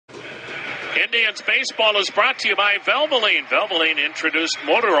Indians baseball is brought to you by Valvoline. Valvoline introduced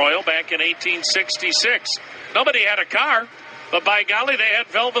motor oil back in 1866. Nobody had a car, but by golly, they had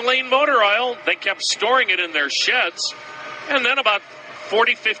Valvoline motor oil. They kept storing it in their sheds, and then about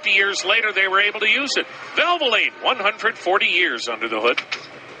 40, 50 years later, they were able to use it. Valvoline, 140 years under the hood.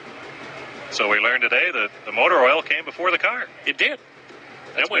 So we learned today that the motor oil came before the car. It did.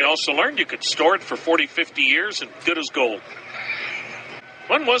 And we also learned you could store it for 40, 50 years and good as gold.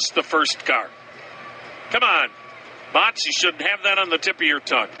 When was the first car? Come on. Motts, you shouldn't have that on the tip of your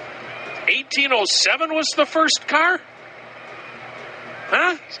tongue. 1807 was the first car?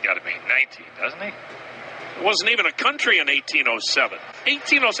 Huh? He's got to be 19, doesn't he? It wasn't even a country in 1807.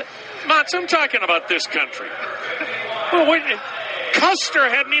 1807. Motts, I'm talking about this country. Well, wait, Custer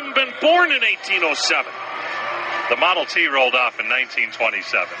hadn't even been born in 1807. The Model T rolled off in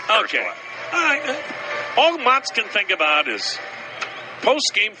 1927. Okay. All Motts can think about is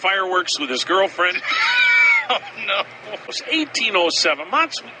post-game fireworks with his girlfriend. Oh, no. It was 1807.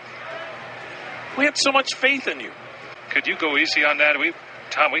 Motts, we had so much faith in you. Could you go easy on that?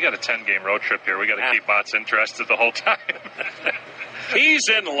 Tom, we got a 10-game road trip here. We got to keep Motts interested the whole time. He's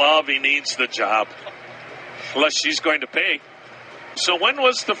in love. He needs the job. Unless she's going to pay. So when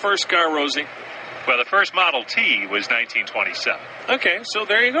was the first car, Rosie? Well, the first Model T was 1927. Okay, so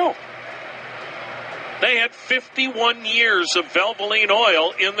there you go. They had 51 years of Valvoline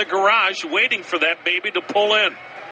oil in the garage waiting for that baby to pull in.